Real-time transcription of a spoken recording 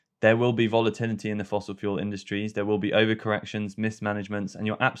there will be volatility in the fossil fuel industries. There will be overcorrections, mismanagements, and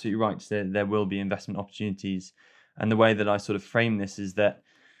you're absolutely right to say there will be investment opportunities. And the way that I sort of frame this is that,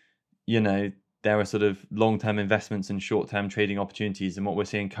 there are sort of long-term investments and short-term trading opportunities. And what we're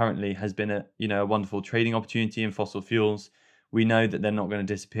seeing currently has been a wonderful trading opportunity in fossil fuels. We know that they're not going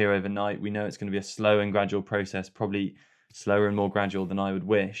to disappear overnight. We know it's going to be a slow and gradual process, probably slower and more gradual than I would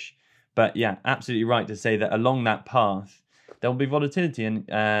wish. But yeah, absolutely right to say that along that path, there'll be volatility. And,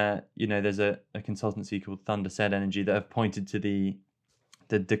 there's a consultancy called Thunder Said Energy that have pointed to the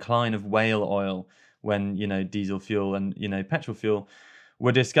decline of whale oil when, diesel fuel and, petrol fuel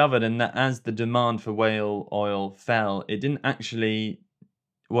were discovered, and that as the demand for whale oil fell, it didn't actually,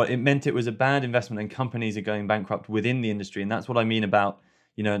 it meant it was a bad investment and companies are going bankrupt within the industry. And that's what I mean about,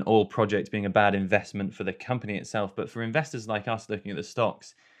 an oil project being a bad investment for the company itself. But for investors like us looking at the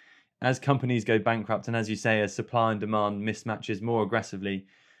stocks, as companies go bankrupt, and as you say, as supply and demand mismatches more aggressively,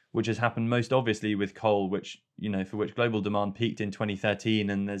 which has happened most obviously with coal, which, for which global demand peaked in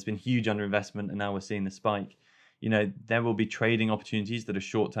 2013, and there's been huge underinvestment, and now we're seeing the spike. There will be trading opportunities that are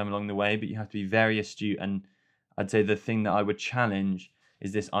short-term along the way, but you have to be very astute. And I'd say the thing that I would challenge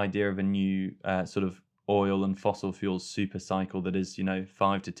is this idea of a new sort of oil and fossil fuels super cycle that is,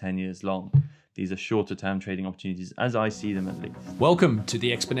 5 to 10 years long. These are shorter-term trading opportunities, as I see them at least. Welcome to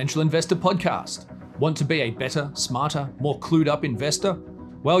the Exponential Investor Podcast. Want to be a better, smarter, more clued up investor?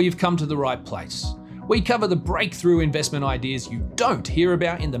 Well, you've come to the right place. We cover the breakthrough investment ideas you don't hear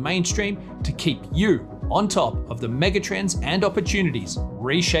about in the mainstream to keep you on top of the megatrends and opportunities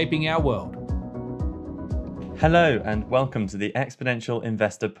reshaping our world. Hello and welcome to the Exponential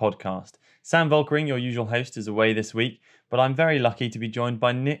Investor Podcast. Sam Volkering, your usual host, is away this week, but I'm very lucky to be joined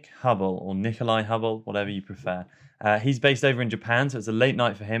by Nick Hubble, or Nikolai Hubble, whatever you prefer. He's based over in Japan, so it's a late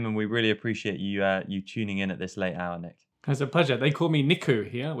night for him, and we really appreciate you tuning in at this late hour, Nick. It's a pleasure. They call me Niku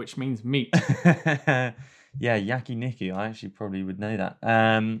here, which means meat. Yeah, Yakiniku. I actually probably would know that.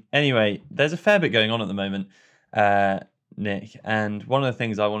 Anyway, there's a fair bit going on at the moment, Nick. And one of the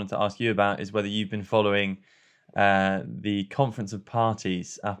things I wanted to ask you about is whether you've been following the Conference of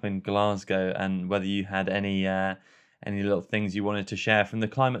Parties up in Glasgow, and whether you had any little things you wanted to share from the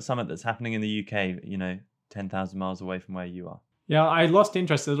climate summit that's happening in the UK, 10,000 miles away from where you are. Yeah, I lost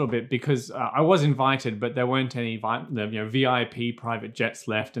interest a little bit because I was invited, but there weren't any VIP private jets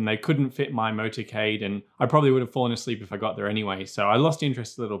left, and they couldn't fit my motorcade, and I probably would have fallen asleep if I got there anyway. So I lost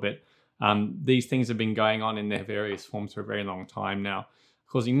interest a little bit. These things have been going on in their various forms for a very long time now,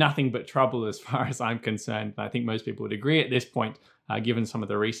 causing nothing but trouble as far as I'm concerned. And I think most people would agree at this point, given some of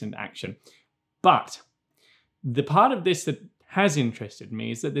the recent action. But the part of this that has interested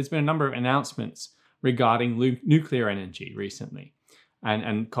me is that there's been a number of announcements regarding nuclear energy recently.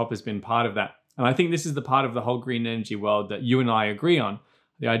 And COP has been part of that. And I think this is the part of the whole green energy world that you and I agree on,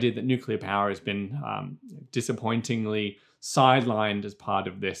 the idea that nuclear power has been disappointingly sidelined as part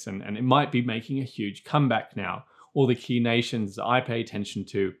of this, and it might be making a huge comeback now. All the key nations that I pay attention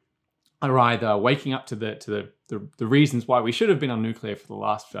to are either waking up to the reasons why we should have been on nuclear for the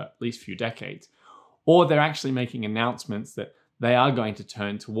last at least few decades, or they're actually making announcements that they are going to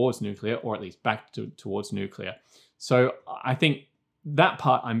turn towards nuclear, or at least back towards nuclear. So I think that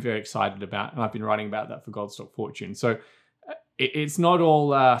part I'm very excited about, and I've been writing about that for Goldstock Fortune. So it's not all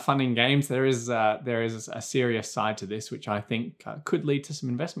fun and games. There is a serious side to this, which I think could lead to some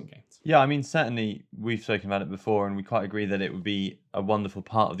investment gains. Yeah, I mean, certainly we've spoken about it before, and we quite agree that it would be a wonderful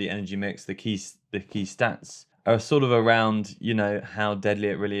part of the energy mix. The key stats are sort of around, how deadly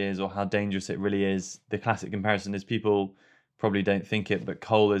it really is or how dangerous it really is. The classic comparison is people probably don't think it, but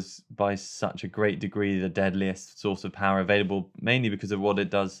coal is by such a great degree the deadliest source of power available, mainly because of what it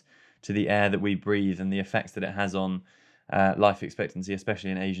does to the air that we breathe, and the effects that it has on life expectancy,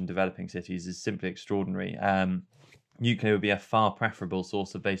 especially in Asian developing cities, is simply extraordinary. Nuclear would be a far preferable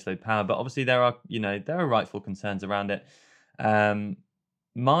source of baseload power, but obviously there are rightful concerns around it.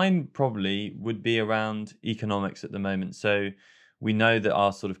 Mine probably would be around economics at the moment. So we know that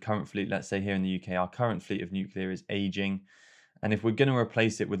our sort of current fleet, let's say here in the UK, our current fleet of nuclear is aging. And if we're going to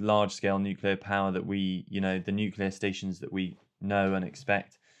replace it with large-scale nuclear power that we, the nuclear stations that we know and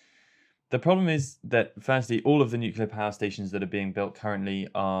expect, the problem is that, firstly, all of the nuclear power stations that are being built currently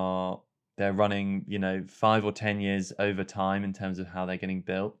they're running, 5 or 10 years over time in terms of how they're getting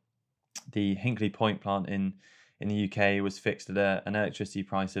built. The Hinkley Point plant in the UK was fixed at an electricity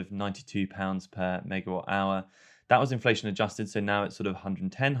price of £92 per megawatt hour. That was inflation adjusted, so now it's sort of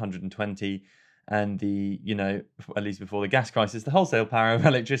 110, 120. And at least before the gas crisis, the wholesale power of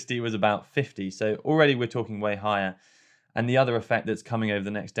electricity was about 50. So already we're talking way higher. And the other effect that's coming over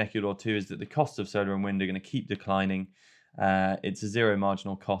the next decade or two is that the costs of solar and wind are going to keep declining. It's a zero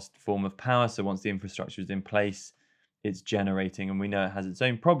marginal cost form of power. So once the infrastructure is in place, it's generating, and we know it has its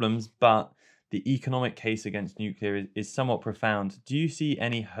own problems, but the economic case against nuclear is somewhat profound. Do you see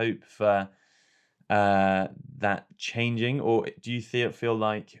any hope for that changing, or do you feel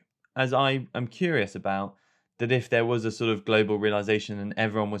like, as I am curious about, that if there was a sort of global realization and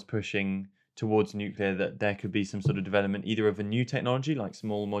everyone was pushing towards nuclear, that there could be some sort of development either of a new technology like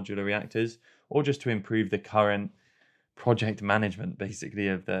small modular reactors, or just to improve the current project management basically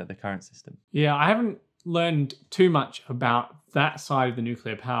of the current system? Yeah, I haven't learned too much about that side of the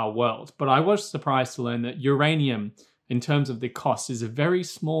nuclear power world, but I was surprised to learn that uranium, in terms of the cost, is a very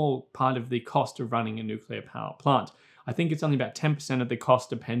small part of the cost of running a nuclear power plant. I think it's only about 10% of the cost,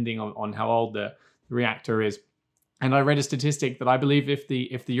 depending on how old the reactor is. And I read a statistic that I believe if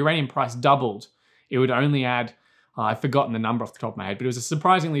the uranium price doubled, it would only add, I've forgotten the number off the top of my head, but it was a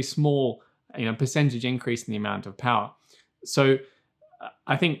surprisingly small percentage increase in the amount of power. So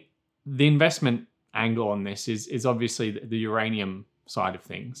I think the investment angle on this is obviously the uranium side of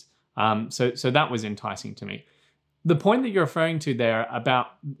things. So that was enticing to me. The point that you're referring to there about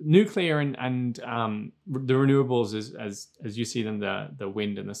nuclear and the renewables as you see them, the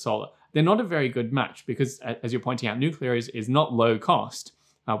wind and the solar, they're not a very good match because, as you're pointing out, nuclear is not low cost,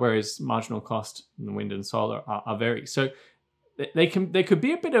 whereas marginal cost in the wind and solar are very. So there could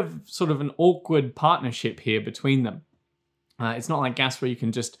be a bit of sort of an awkward partnership here between them. It's not like gas where you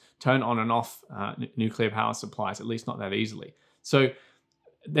can just turn on and off nuclear power supplies, at least not that easily. So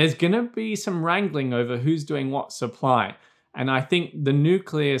there's going to be some wrangling over who's doing what supply. And I think the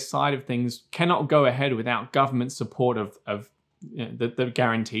nuclear side of things cannot go ahead without government support of the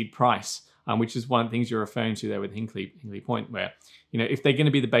guaranteed price, which is one of the things you're referring to there with Hinkley Point, where if they're going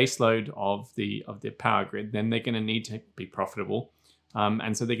to be the baseload of the power grid, then they're going to need to be profitable.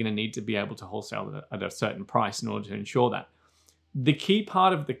 And so they're going to need to be able to wholesale at a certain price in order to ensure that. The key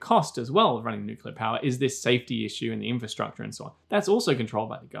part of the cost as well of running nuclear power is this safety issue and the infrastructure and so on. That's also controlled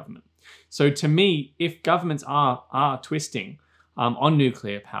by the government. So to me, if governments are twisting on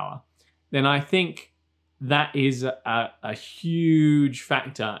nuclear power, then I think that is a huge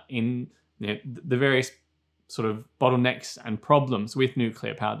factor in the various sort of bottlenecks and problems with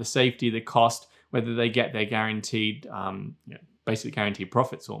nuclear power, the safety, the cost, whether they get their guaranteed, basically guaranteed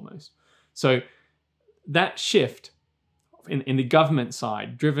profits almost. So that shift in the government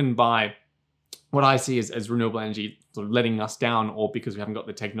side, driven by what I see as renewable energy sort of letting us down, or because we haven't got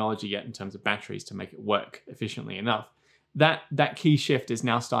the technology yet in terms of batteries to make it work efficiently enough, that key shift is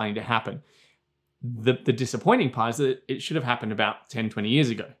now starting to happen. The disappointing part is that it should have happened about 10, 20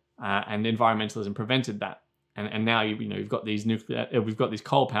 years ago, and environmentalism prevented that. And now you've got these we've got these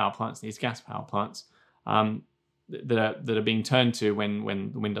coal power plants, these gas power plants that are being turned to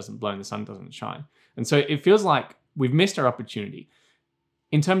when the wind doesn't blow and the sun doesn't shine. And so it feels like we've missed our opportunity.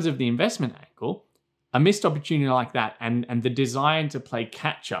 In terms of the investment angle, a missed opportunity like that and the desire to play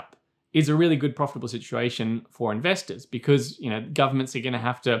catch up is a really good profitable situation for investors, because governments are going to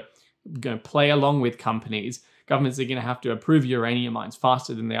have to play along with companies. Governments are going to have to approve uranium mines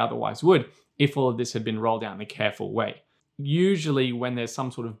faster than they otherwise would if all of this had been rolled out in a careful way. Usually when there's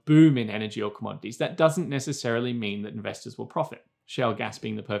some sort of boom in energy or commodities, that doesn't necessarily mean that investors will profit. Shale gas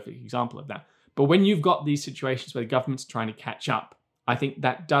being the perfect example of that. But when you've got these situations where the government's trying to catch up, I think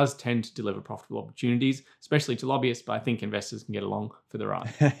that does tend to deliver profitable opportunities, especially to lobbyists, but I think investors can get along for the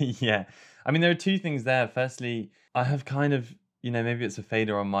ride. Yeah. I mean, there are two things there. Firstly, I have kind of, maybe it's a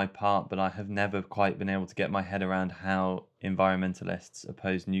failure on my part, but I have never quite been able to get my head around how environmentalists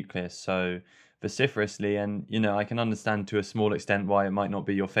oppose nuclear so vociferously. And, I can understand to a small extent why it might not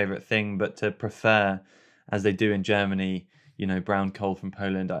be your favorite thing, but to prefer, as they do in Germany, brown coal from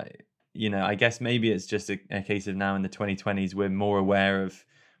Poland, I guess maybe it's just a case of now in the 2020s, we're more aware of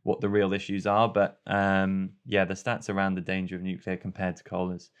what the real issues are. But the stats around the danger of nuclear compared to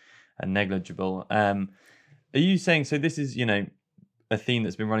coal are negligible. Are you saying, so this is, a theme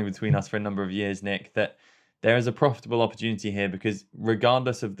that's been running between us for a number of years, Nick, that there is a profitable opportunity here because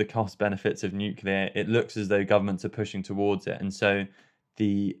regardless of the cost benefits of nuclear, it looks as though governments are pushing towards it. And so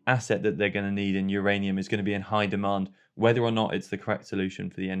the asset that they're going to need in uranium is going to be in high demand, whether or not it's the correct solution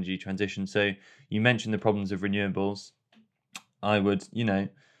for the energy transition. So you mentioned the problems of renewables. I would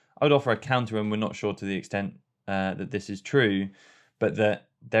offer a counter, and we're not sure to the extent that this is true, but that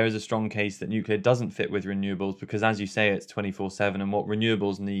there is a strong case that nuclear doesn't fit with renewables because, as you say, it's 24/7, and what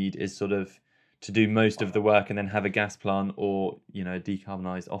renewables need is sort of to do most of the work and then have a gas plant or, a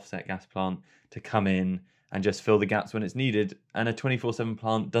decarbonized offset gas plant to come in and just fill the gaps when it's needed. And a 24/7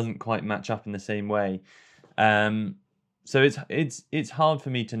 plant doesn't quite match up in the same way. So it's hard for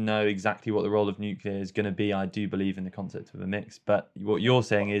me to know exactly what the role of nuclear is going to be. I do believe in the concept of a mix, but what you're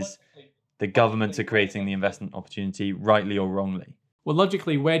saying is the governments are creating the investment opportunity, rightly or wrongly. Well,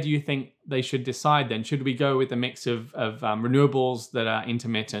 logically, where do you think they should decide then? Should we go with a mix of renewables that are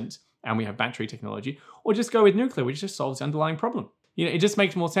intermittent and we have battery technology, or just go with nuclear, which just solves the underlying problem? It just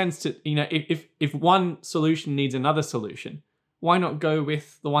makes more sense to, if one solution needs another solution, why not go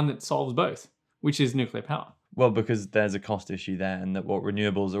with the one that solves both, which is nuclear power? Well, because there's a cost issue there, and that what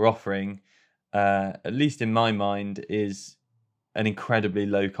renewables are offering, at least in my mind, is an incredibly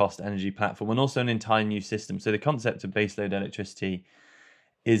low-cost energy platform and also an entire new system. So the concept of baseload electricity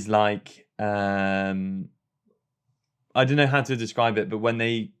is like, I don't know how to describe it, but when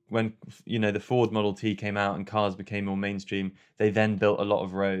the Ford Model T came out and cars became more mainstream, they then built a lot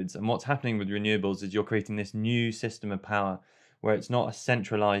of roads. And what's happening with renewables is you're creating this new system of power where it's not a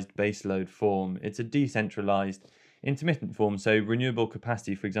centralized baseload form, it's a decentralized intermittent form. So renewable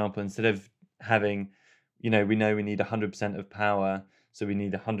capacity, for example, instead of having, we know we need 100% of power, so we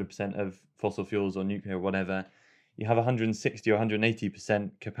need 100% of fossil fuels or nuclear or whatever, you have 160 or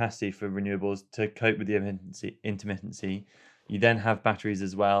 180% capacity for renewables to cope with the intermittency. You then have batteries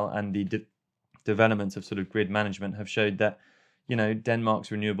as well, and the developments of sort of grid management have showed that,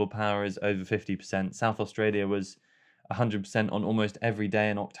 Denmark's renewable power is over 50%. South Australia was 100% on almost every day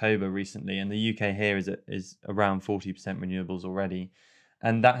in October recently, and the UK here is around 40% renewables already.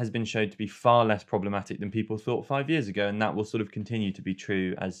 And that has been shown to be far less problematic than people thought 5 years ago, and that will sort of continue to be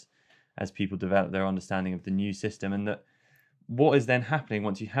true as people develop their understanding of the new system. And that what is then happening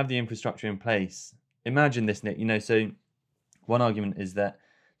once you have the infrastructure in place, imagine this, Nick, so one argument is that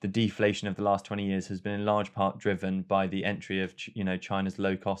the deflation of the last 20 years has been in large part driven by the entry of, China's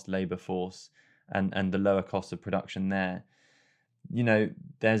low-cost labor force and the lower cost of production there.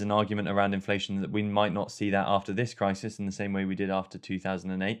 There's an argument around inflation that we might not see that after this crisis in the same way we did after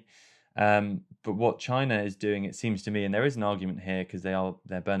 2008. But what China is doing, it seems to me, and there is an argument here because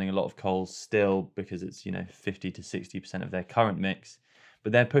they're burning a lot of coal still because it's 50 to 60% of their current mix,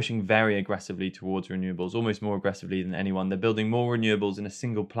 but they're pushing very aggressively towards renewables, almost more aggressively than anyone. They're building more renewables in a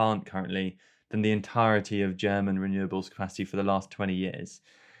single plant currently than the entirety of German renewables capacity for the last 20 years.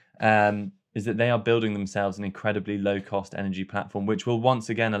 Is that they are building themselves an incredibly low-cost energy platform, which will once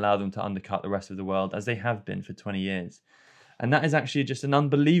again allow them to undercut the rest of the world, as they have been for 20 years. And that is actually just an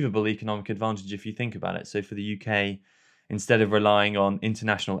unbelievable economic advantage if you think about it. So for the UK, instead of relying on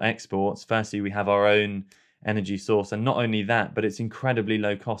international exports, firstly, we have our own energy source. And not only that, but it's incredibly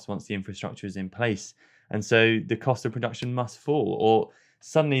low cost once the infrastructure is in place. And so the cost of production must fall. Or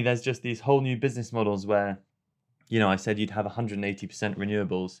suddenly there's just these whole new business models where, I said you'd have 180%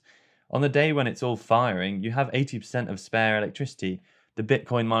 renewables. On the day when it's all firing, you have 80% of spare electricity. The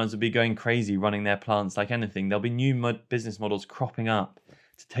Bitcoin miners will be going crazy running their plants like anything. There'll be new business models cropping up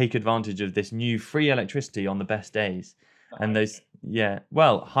to take advantage of this new free electricity on the best days. And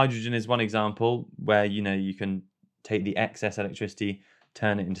hydrogen is one example where, you can take the excess electricity,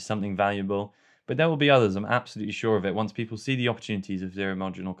 turn it into something valuable. But there will be others, I'm absolutely sure of it. Once people see the opportunities of zero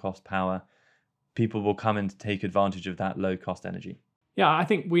marginal cost power, people will come in to take advantage of that low cost energy. Yeah, I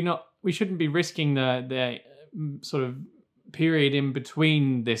think we shouldn't be risking the sort of period in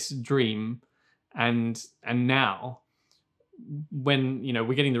between this dream and now, when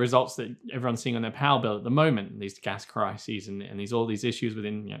we're getting the results that everyone's seeing on their power bill at the moment, these gas crises and all these issues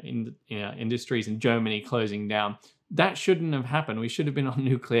within industries in Germany closing down. That shouldn't have happened. We should have been on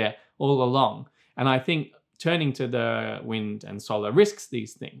nuclear all along. And I think turning to the wind and solar risks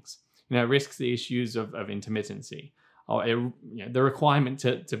these things. Risks the issues of intermittency, or the requirement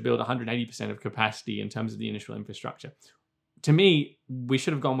to build 180% of capacity in terms of the initial infrastructure. To me, we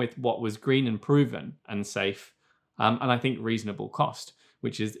should have gone with what was green and proven and safe, and I think reasonable cost,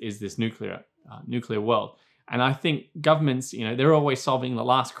 which is this nuclear world. And I think governments, they're always solving the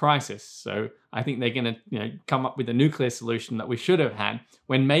last crisis. So I think they're going to, come up with a nuclear solution that we should have had,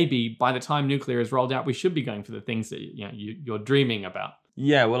 when maybe by the time nuclear is rolled out, we should be going for the things that you're dreaming about.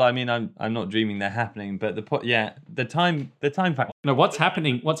 Yeah, well, I mean, I'm not dreaming they're happening, but the time factor. No, what's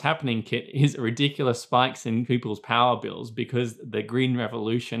happening, Kit, is ridiculous spikes in people's power bills because the green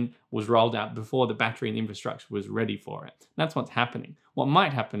revolution was rolled out before the battery and the infrastructure was ready for it. That's what's happening. What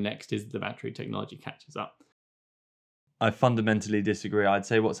might happen next is the battery technology catches up. I fundamentally disagree. I'd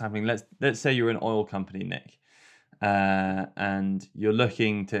say what's happening. Let's say you're an oil company, Nick, and you're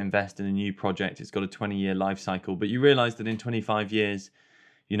looking to invest in a new project. It's got a 20-year life cycle, but you realise that in 25 years,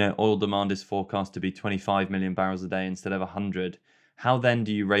 oil demand is forecast to be 25 million barrels a day instead of 100. How then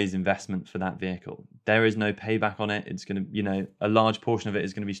do you raise investment for that vehicle? There is no payback on it. It's going to, a large portion of it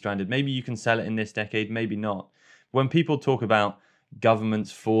is going to be stranded. Maybe you can sell it in this decade, maybe not. when people talk about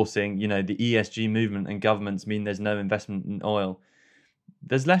governments forcing, the ESG movement and governments mean there's no investment in oil.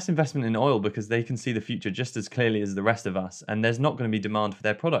 There's less investment in oil because they can see the future just as clearly as the rest of us, and there's not going to be demand for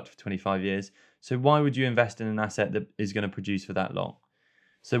their product for 25 years. So why would you invest in an asset that is going to produce for that long?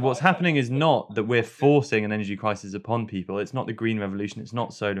 So what's happening is not that we're forcing an energy crisis upon people. It's not the green revolution. It's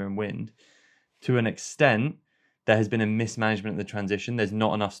not solar and wind. To an extent, there has been a mismanagement of the transition. There's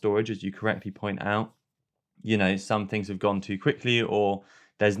not enough storage, as you correctly point out. Some things have gone too quickly, or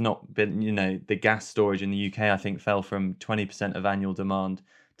there's not been, the gas storage in the UK, I think, fell from 20% of annual demand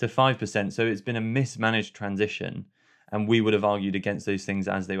to 5%. So it's been a mismanaged transition. And we would have argued against those things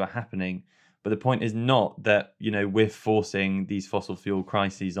as they were happening. But the point is not that, we're forcing these fossil fuel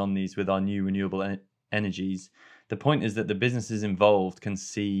crises on these with our new renewable energies. The point is that the businesses involved can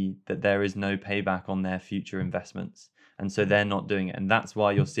see that there is no payback on their future investments. And so they're not doing it. And that's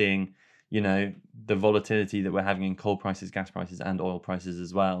why you're seeing, the volatility that we're having in coal prices, gas prices, and oil prices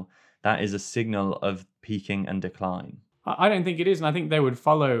as well. That is a signal of peaking and decline. I don't think it is. And I think they would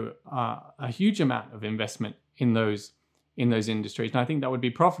follow a huge amount of investment in those industries. And I think that would be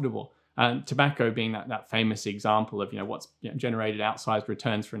profitable. Tobacco being that famous example of what's generated outsized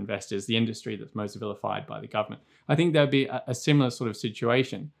returns for investors, the industry that's most vilified by the government. I think there'd be a similar sort of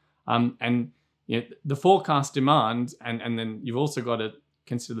situation. And the forecast demand, and then you've also got to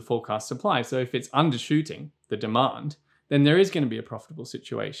consider the forecast supply. So if it's undershooting the demand, then there is going to be a profitable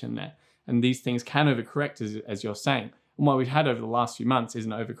situation there. And these things can overcorrect, as you're saying. And what we've had over the last few months is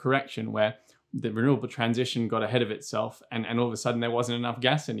an overcorrection where the renewable transition got ahead of itself, and all of a sudden there wasn't enough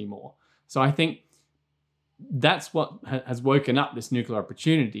gas anymore. So I think that's what has woken up this nuclear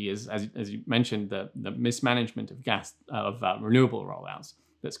opportunity, is, as you mentioned, the mismanagement of gas, of renewable rollouts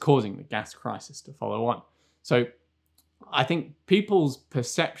that's causing the gas crisis to follow on. So I think people's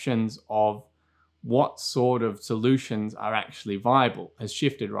perceptions of what sort of solutions are actually viable has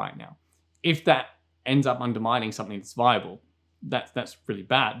shifted right now. If that ends up undermining something that's viable, that's really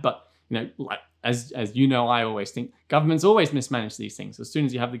bad. But like as I always think governments always mismanage these things. As soon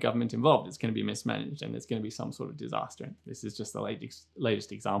as you have the government involved, it's going to be mismanaged and there's going to be some sort of disaster. And this is just the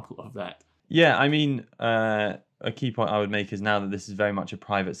latest example of that. Yeah, I mean, a key point I would make is now that this is very much a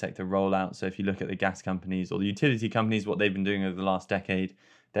private sector rollout. So if you look at the gas companies or the utility companies, what they've been doing over the last decade,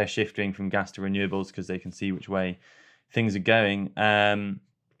 they're shifting from gas to renewables because they can see which way things are going.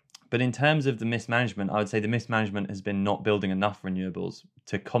 But in terms of the mismanagement, I would say the mismanagement has been not building enough renewables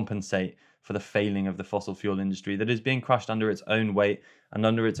to compensate for the failing of the fossil fuel industry that is being crushed under its own weight and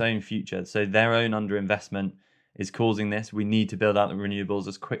under its own future. So their own underinvestment is causing this. We need to build out the renewables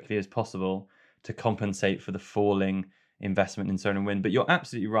as quickly as possible to compensate for the falling investment in solar and wind. But you're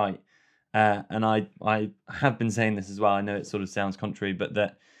absolutely right. And I have been saying this as well. I know it sort of sounds contrary, but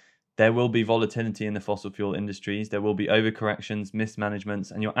that there will be volatility in the fossil fuel industries. There will be overcorrections,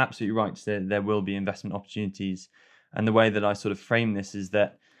 mismanagements, and you're absolutely right to say there will be investment opportunities. And the way that I sort of frame this is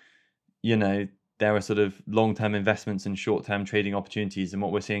that, there are sort of long-term investments and short-term trading opportunities. And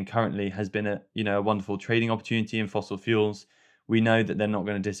what we're seeing currently has been a wonderful trading opportunity in fossil fuels. We know that they're not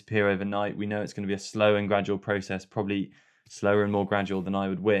going to disappear overnight. We know it's going to be a slow and gradual process, probably slower and more gradual than I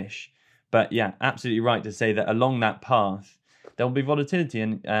would wish. But yeah, absolutely right to say that along that path, there'll be volatility.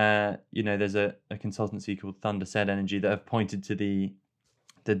 And, there's a consultancy called Thunder Said Energy that have pointed to the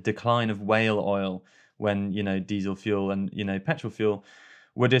decline of whale oil when, diesel fuel and, petrol fuel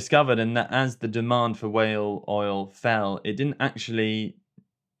were discovered. And that as the demand for whale oil fell, it didn't actually,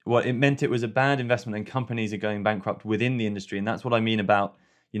 it meant it was a bad investment and companies are going bankrupt within the industry. And that's what I mean about,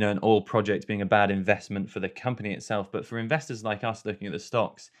 an oil project being a bad investment for the company itself. But for investors like us looking at the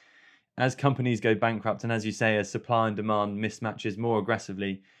stocks, as companies go bankrupt, and as you say, as supply and demand mismatches more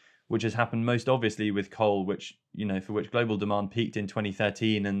aggressively, which has happened most obviously with coal, which, for which global demand peaked in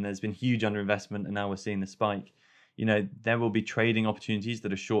 2013, and there's been huge underinvestment, and now we're seeing the spike. There will be trading opportunities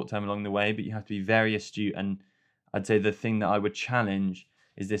that are short-term along the way, but you have to be very astute. And I'd say the thing that I would challenge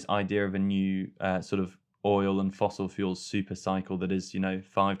is this idea of a new sort of oil and fossil fuels super cycle that is,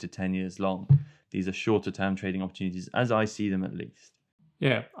 5 to 10 years long. These are shorter-term trading opportunities, as I see them at least.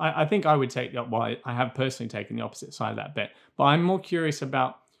 Yeah, I think I would take I have personally taken the opposite side of that bet. But I'm more curious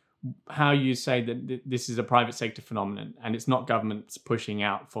about how you say that this is a private sector phenomenon and it's not governments pushing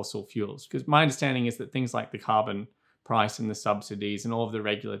out fossil fuels. Because my understanding is that things like the carbon price and the subsidies and all of the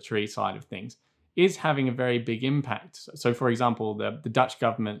regulatory side of things is having a very big impact. So for example, the Dutch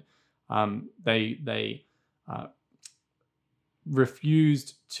government, they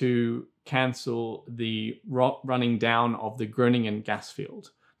refused to cancel the running down of the Groningen gas field,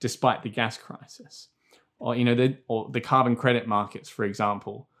 despite the gas crisis. Or, the carbon credit markets, for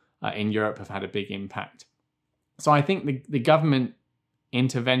example, in Europe have had a big impact. So I think the government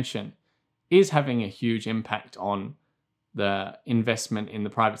intervention is having a huge impact on the investment in the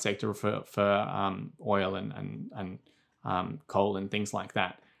private sector for oil and coal and things like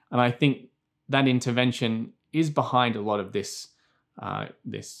that. And I think that intervention is behind a lot of this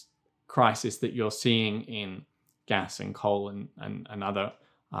crisis that you're seeing in gas and coal and other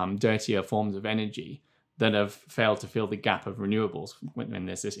dirtier forms of energy that have failed to fill the gap of renewables when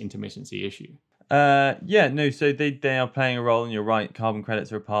there's this intermittency issue. So they are playing a role, and you're right, carbon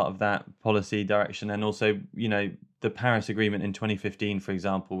credits are a part of that policy direction. And also, the Paris Agreement in 2015, for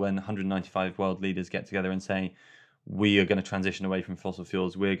example, when 195 world leaders get together and say, we are going to transition away from fossil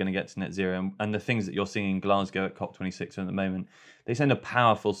fuels, we're going to get to net zero. And the things that you're seeing in Glasgow at COP26 at the moment, they send a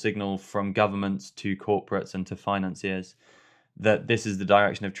powerful signal from governments to corporates and to financiers that this is the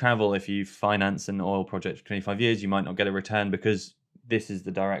direction of travel. If you finance an oil project for 25 years, you might not get a return because this is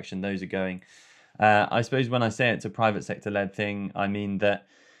the direction those are going. I suppose when I say it's a private sector led thing, I mean that,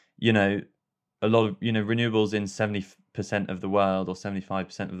 a lot of, renewables in 70% of the world or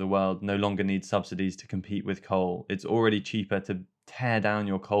 75% of the world no longer need subsidies to compete with coal. It's already cheaper to tear down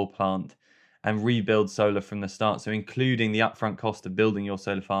your coal plant and rebuild solar from the start. So including the upfront cost of building your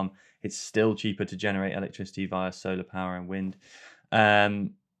solar farm, it's still cheaper to generate electricity via solar power and wind.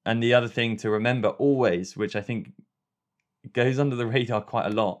 And the other thing to remember always, which I think goes under the radar quite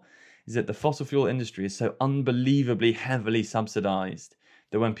a lot, is that the fossil fuel industry is so unbelievably heavily subsidized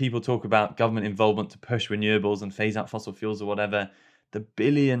that when people talk about government involvement to push renewables and phase out fossil fuels or whatever, the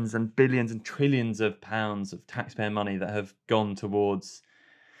billions and billions and trillions of pounds of taxpayer money that have gone towards,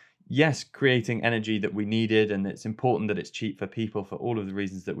 yes, creating energy that we needed, and it's important that it's cheap for people for all of the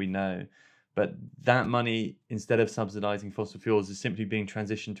reasons that we know. But that money, instead of subsidizing fossil fuels, is simply being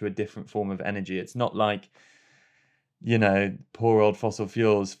transitioned to a different form of energy. It's not like, poor old fossil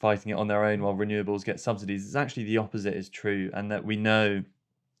fuels fighting it on their own while renewables get subsidies. It's actually the opposite is true, and that we know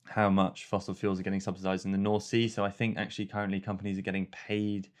how much fossil fuels are getting subsidized in the North Sea. So I think actually currently companies are getting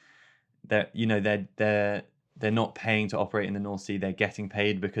paid. They're not paying to operate in the North Sea. They're getting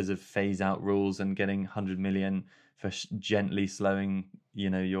paid because of phase out rules and getting 100 million for gently slowing,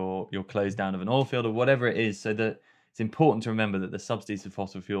 your close down of an oil field or whatever it is. So that it's important to remember that the subsidies for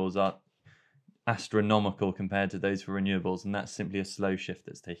fossil fuels are astronomical compared to those for renewables, and that's simply a slow shift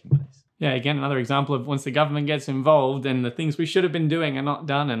that's taking place. Yeah, again, another example of once the government gets involved and the things we should have been doing are not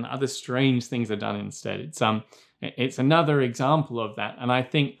done and other strange things are done instead. It's another example of that. And I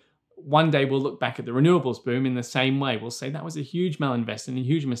think one day we'll look back at the renewables boom in the same way. We'll say that was a huge malinvestment, a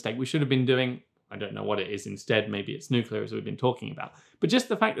huge mistake. We should have been doing, I don't know what it is instead, maybe it's nuclear as we've been talking about. But just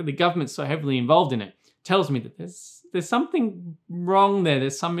the fact that the government's so heavily involved in it tells me that there's something wrong there.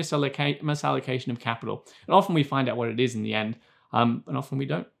 There's some misallocation of capital. And often we find out what it is in the end, and often we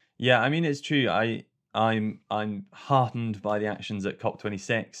don't. Yeah, I mean, it's true. I'm heartened by the actions at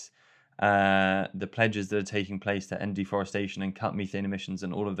COP26, the pledges that are taking place to end deforestation and cut methane emissions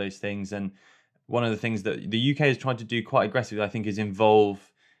and all of those things. And one of the things that the UK has tried to do quite aggressively, I think, is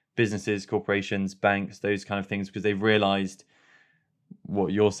involve businesses, corporations, banks, those kind of things, because they've realized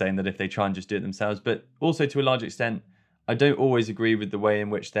what you're saying, that if they try and just do it themselves. But also to a large extent, I don't always agree with the way in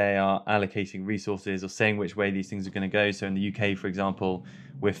which they are allocating resources or saying which way these things are going to go. So in the UK, for example,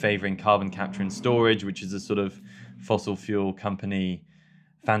 we're favouring carbon capture and storage, which is a sort of fossil fuel company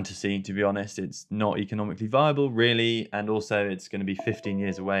fantasy, to be honest. It's not economically viable, really. And also it's going to be 15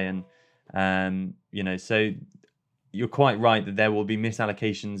 years away. And, so you're quite right that there will be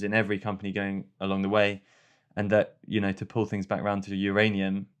misallocations in every company going along the way. And that, to pull things back around to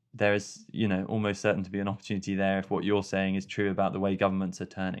uranium, there is, almost certain to be an opportunity there if what you're saying is true about the way governments are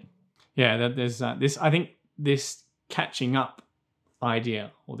turning. Yeah, there's I think this catching up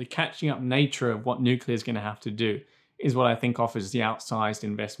idea, or the catching up nature of what nuclear is going to have to do, is what I think offers the outsized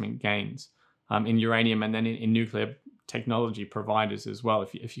investment gains in uranium, and then in nuclear technology providers as well,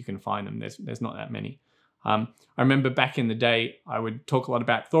 if you can find them. There's not that many. I remember back in the day, I would talk a lot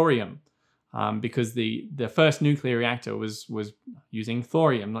about thorium. Because the first nuclear reactor was using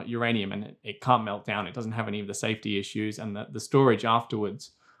thorium, not uranium, and it can't melt down. It doesn't have any of the safety issues, and the storage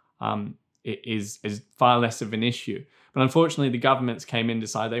afterwards is far less of an issue. But unfortunately, the governments came in,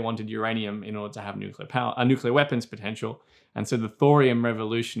 decided they wanted uranium in order to have nuclear weapons potential, and so the thorium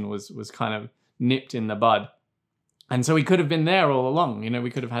revolution was kind of nipped in the bud. And so we could have been there all along. We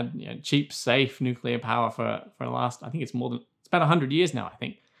could have had cheap, safe nuclear power for the last, I think it's about 100 years now, I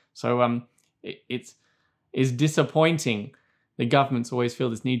think. So it's disappointing. The governments always feel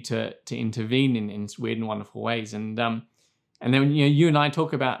this need to intervene in weird and wonderful ways, and then you and I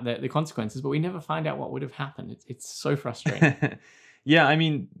talk about the consequences, but we never find out what would have happened. It's so frustrating. Yeah, I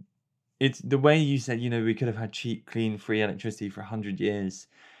mean, it's the way you said, we could have had cheap, clean, free electricity for 100 years.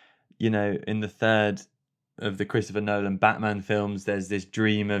 In the third of the Christopher Nolan Batman films, there's this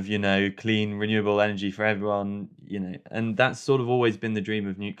dream of, clean, renewable energy for everyone, and that's sort of always been the dream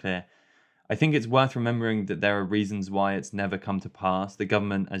of nuclear. I think it's worth remembering that there are reasons why it's never come to pass. The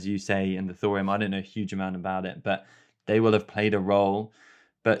government, as you say, in the thorium, I don't know a huge amount about it, but they will have played a role.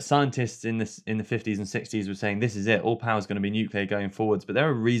 But scientists in the 50s and 60s were saying, this is it, all power is going to be nuclear going forwards. But there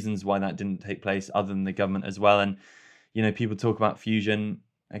are reasons why that didn't take place other than the government as well. And, people talk about fusion.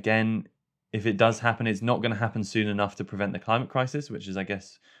 Again, if it does happen, it's not going to happen soon enough to prevent the climate crisis, which is, I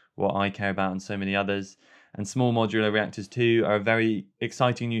guess, what I care about and so many others. And small modular reactors too are a very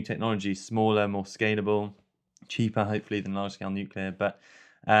exciting new technology, smaller, more scalable, cheaper, hopefully, than large-scale nuclear. But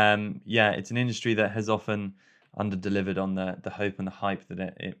it's an industry that has often under-delivered on the hope and the hype that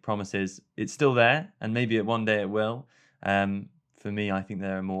it promises. It's still there, and maybe one day it will. For me, I think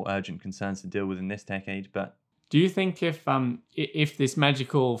there are more urgent concerns to deal with in this decade. But do you think if this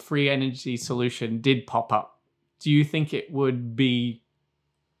magical free energy solution did pop up, do you think it would be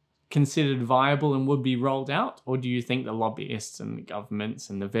considered viable and would be rolled out? Or do you think the lobbyists and the governments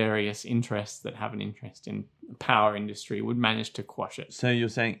and the various interests that have an interest in the power industry would manage to quash it? So you're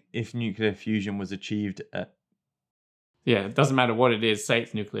saying if nuclear fusion was achieved yeah, it doesn't matter what it is, say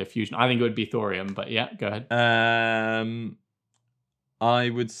it's nuclear fusion. I think it would be thorium, but yeah, go ahead. I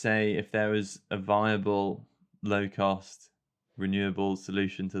would say if there was a viable, low-cost, renewable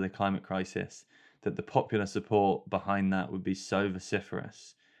solution to the climate crisis, that the popular support behind that would be so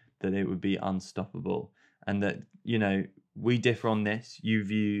vociferous that it would be unstoppable. And that, we differ on this. You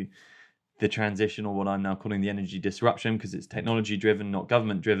view the transition, or what I'm now calling the energy disruption, because it's technology-driven, not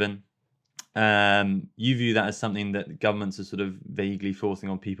government-driven. You view that as something that governments are sort of vaguely forcing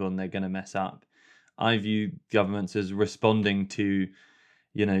on people and they're going to mess up. I view governments as responding to,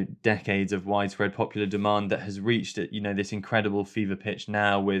 decades of widespread popular demand that has reached this incredible fever pitch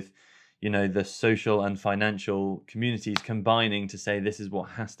now with, the social and financial communities combining to say this is what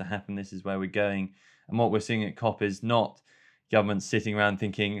has to happen, this is where we're going. And what we're seeing at COP is not governments sitting around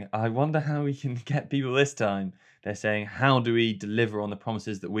thinking, I wonder how we can get people this time. They're saying, how do we deliver on the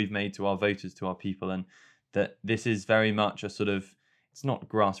promises that we've made to our voters, to our people? And that this is very much a sort of, it's not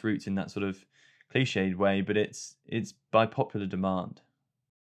grassroots in that sort of cliched way, but it's by popular demand.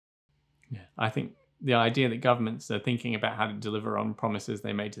 Yeah, I think the idea that governments are thinking about how to deliver on promises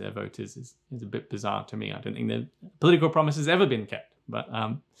they made to their voters is a bit bizarre to me. I don't think the political promise has ever been kept, but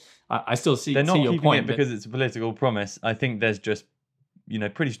I still see they're not see your keeping point it because it's a political promise. I think there's just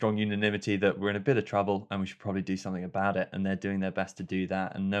pretty strong unanimity that we're in a bit of trouble and we should probably do something about it, and they're doing their best to do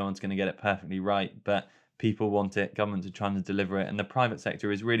that, and no one's going to get it perfectly right, but people want it, governments are trying to deliver it, and the private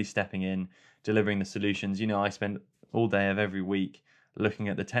sector is really stepping in, delivering the solutions. I spend all day of every week looking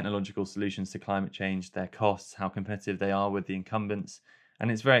at the technological solutions to climate change, their costs, how competitive they are with the incumbents. And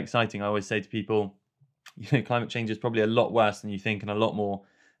it's very exciting. I always say to people, climate change is probably a lot worse than you think and a lot more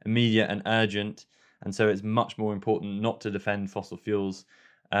immediate and urgent. And so it's much more important not to defend fossil fuels.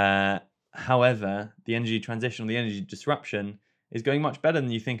 However, the energy transition, the energy disruption is going much better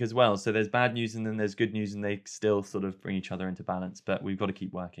than you think as well. So there's bad news and then there's good news, and they still sort of bring each other into balance. But we've got to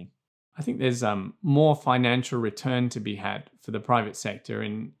keep working. I think there's more financial return to be had for the private sector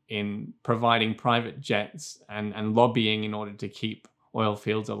in providing private jets and lobbying in order to keep oil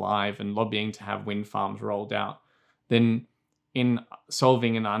fields alive and lobbying to have wind farms rolled out than in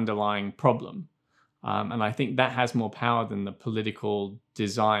solving an underlying problem. And I think that has more power than the political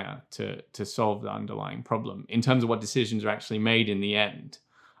desire to solve the underlying problem in terms of what decisions are actually made in the end.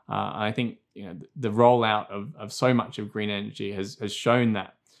 I think the rollout of so much of green energy has shown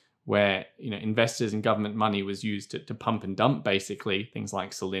that, where investors and government money was used to pump and dump basically things like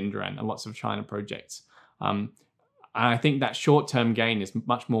Solyndra and lots of China projects. I think that short-term gain is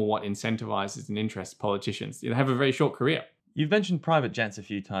much more what incentivizes and interests politicians. They have a very short career. You've mentioned private jets a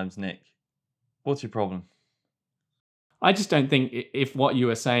few times, Nick. What's your problem? I just don't think if what you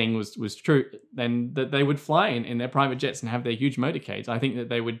were saying was true, then that they would fly in their private jets and have their huge motorcades. I think that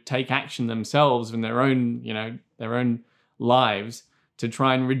they would take action themselves in their own lives to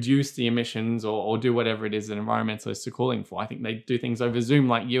try and reduce the emissions or do whatever it is that environmentalists are calling for. I think they do things over Zoom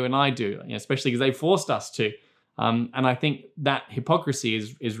like you and I do, especially because they forced us to. And I think that hypocrisy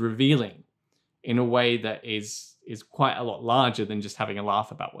is revealing in a way that is quite a lot larger than just having a laugh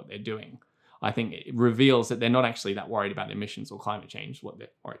about what they're doing. I think it reveals that they're not actually that worried about emissions or climate change. What they're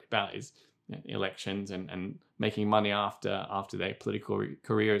worried about is elections and making money after their political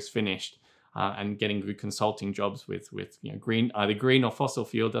career is finished. And getting good consulting jobs with green, either green or fossil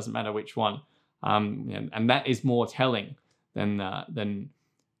fuel, doesn't matter which one, and that is more telling than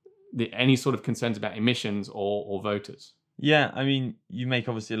any sort of concerns about emissions or voters. Yeah, I mean, you make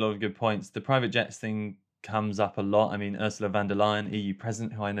obviously a lot of good points. The private jets thing comes up a lot. I mean, Ursula von der Leyen, EU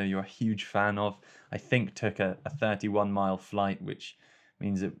president, who I know you're a huge fan of, I think took a 31-mile flight, which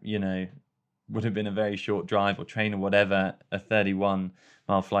means it, would have been a very short drive or train or whatever. A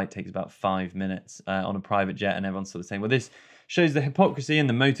 31-mile flight takes about 5 minutes on a private jet, and everyone's sort of saying, well, this shows the hypocrisy and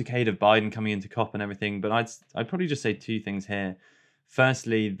the motorcade of Biden coming into COP and everything. But I'd probably just say two things here.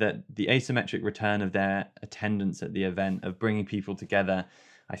 Firstly, that the asymmetric return of their attendance at the event, of bringing people together.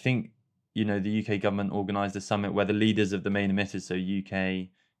 I think, the UK government organised a summit where the leaders of the main emitters, so UK,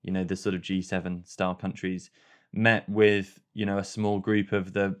 the sort of G7 style countries, met with, a small group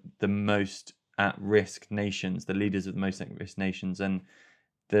of the most at-risk nations, the leaders of the most at-risk nations. And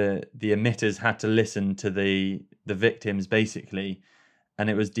the emitters had to listen to the victims, basically. And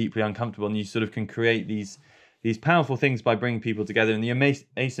it was deeply uncomfortable. And you sort of can create these powerful things by bringing people together, and the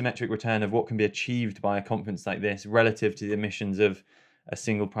asymmetric return of what can be achieved by a conference like this relative to the emissions of a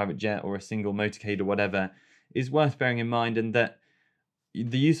single private jet or a single motorcade or whatever is worth bearing in mind. And that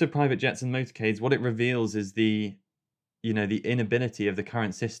the use of private jets and motorcades, what it reveals is the inability of the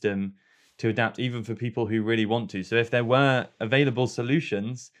current system to adapt, even for people who really want to. So if there were available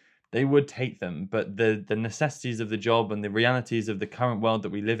solutions, they would take them. But the necessities of the job and the realities of the current world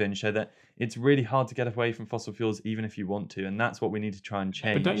that we live in show that it's really hard to get away from fossil fuels, even if you want to. And that's what we need to try and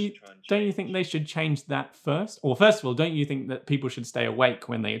change. But don't you think they should change that first? Or first of all, don't you think that people should stay awake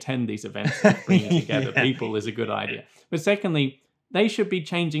when they attend these events? Bringing together people is a good idea. But secondly, they should be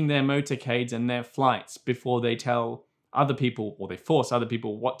changing their motorcades and their flights before they tell other people, or they force other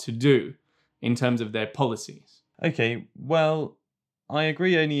people, what to do in terms of their policies. Okay, well, I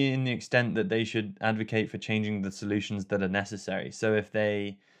agree only in the extent that they should advocate for changing the solutions that are necessary. So if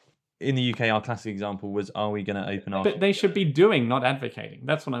they, in the UK, our classic example was, are we going to open our... But they should be doing, not advocating.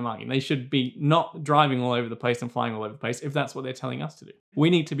 That's what I'm arguing. They should be not driving all over the place and flying all over the place if that's what they're telling us to do. We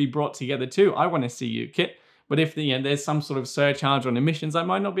need to be brought together too. I want to see you, Kit. But if there's some sort of surcharge on emissions, I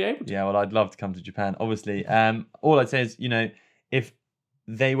might not be able to. Yeah, well, I'd love to come to Japan, obviously. All I'd say is, if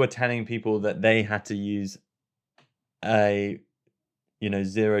they were telling people that they had to use a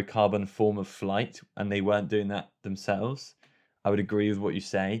zero carbon form of flight and they weren't doing that themselves, I would agree with what you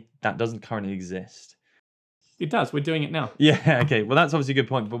say. That doesn't currently exist. It does. We're doing it now. Yeah, okay. Well, that's obviously a good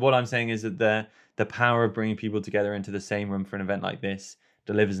point. But what I'm saying is that the power of bringing people together into the same room for an event like this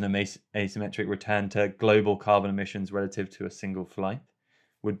delivers an asymmetric return to global carbon emissions relative to a single flight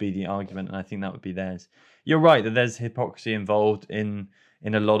would be the argument. And I think that would be theirs. You're right that there's hypocrisy involved in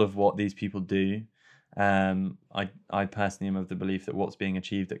a lot of what these people do. I personally am of the belief that what's being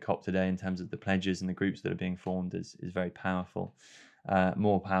achieved at COP today in terms of the pledges and the groups that are being formed is very powerful,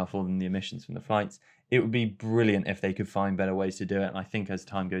 more powerful than the emissions from the flights. It would be brilliant if they could find better ways to do it, and I think as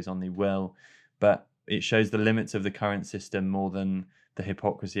time goes on they will, but it shows the limits of the current system more than the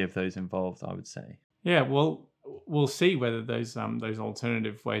hypocrisy of those involved, I would say. Yeah, well, we'll see whether those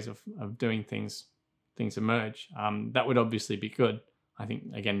alternative ways of doing things emerge. That would obviously be good. I think,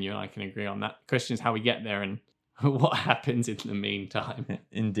 again, you and I can agree on that. The question is how we get there and what happens in the meantime.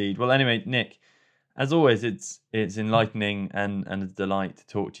 Indeed. Well, anyway, Nick, as always, it's enlightening and a delight to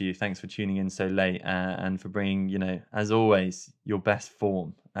talk to you. Thanks for tuning in so late and for bringing, as always, your best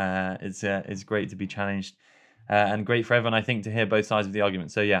form. It's great to be challenged and great for everyone, I think, to hear both sides of the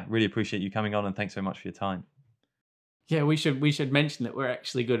argument. So, yeah, really appreciate you coming on and thanks so much for your time. Yeah, we should mention that we're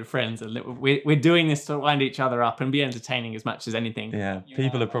actually good friends and that we're doing this to wind each other up and be entertaining as much as anything. Yeah,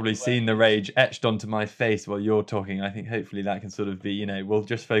 people have probably seen the rage etched onto my face while you're talking. I think hopefully that can sort of be, we'll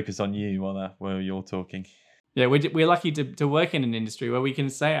just focus on you while you're talking. Yeah, we're lucky to work in an industry where we can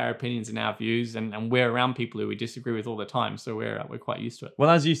say our opinions and our views, and we're around people who we disagree with all the time, so we're quite used to it. Well,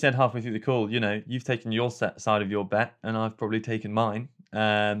 as you said halfway through the call, you've taken your side of your bet, and I've probably taken mine.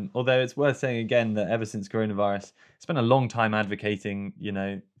 Although it's worth saying again that ever since coronavirus, it's been a long time advocating,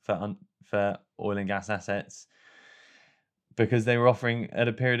 for oil and gas assets, because they were offering at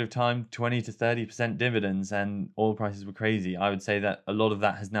a period of time 20 to 30% dividends and oil prices were crazy. I would say that a lot of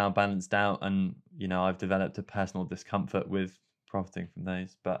that has now balanced out, and I've developed a personal discomfort with profiting from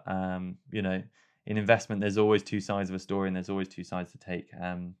those. But in investment, there's always two sides of a story and there's always two sides to take.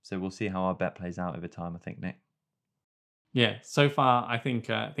 So we'll see how our bet plays out over time, I think, Nick. Yeah, so far I think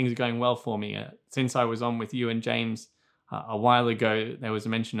things are going well for me. Since I was on with you and James a while ago, there was a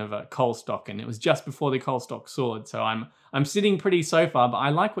mention of a coal stock, and it was just before the coal stock soared. So I'm sitting pretty so far, but I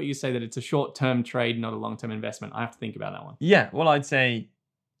like what you say that it's a short-term trade, not a long-term investment. I have to think about that one. Yeah, well, I'd say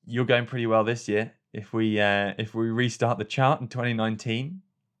you're going pretty well this year. If we restart the chart in 2019,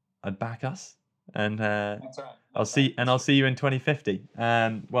 I'd back us. And That's right. I'll see you in 2050.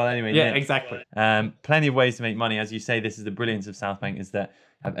 Well, anyway, Yeah, Nick, exactly. plenty of ways to make money. As you say, this is the brilliance of Southbank, is that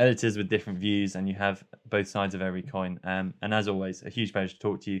have editors with different views and you have both sides of every coin. And as always, a huge pleasure to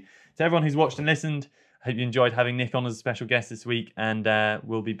talk to you. To everyone who's watched and listened, I hope you enjoyed having Nick on as a special guest this week. And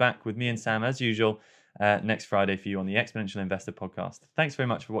we'll be back with me and Sam, as usual, next Friday for you on the Exponential Investor Podcast. Thanks very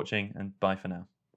much for watching, and bye for now.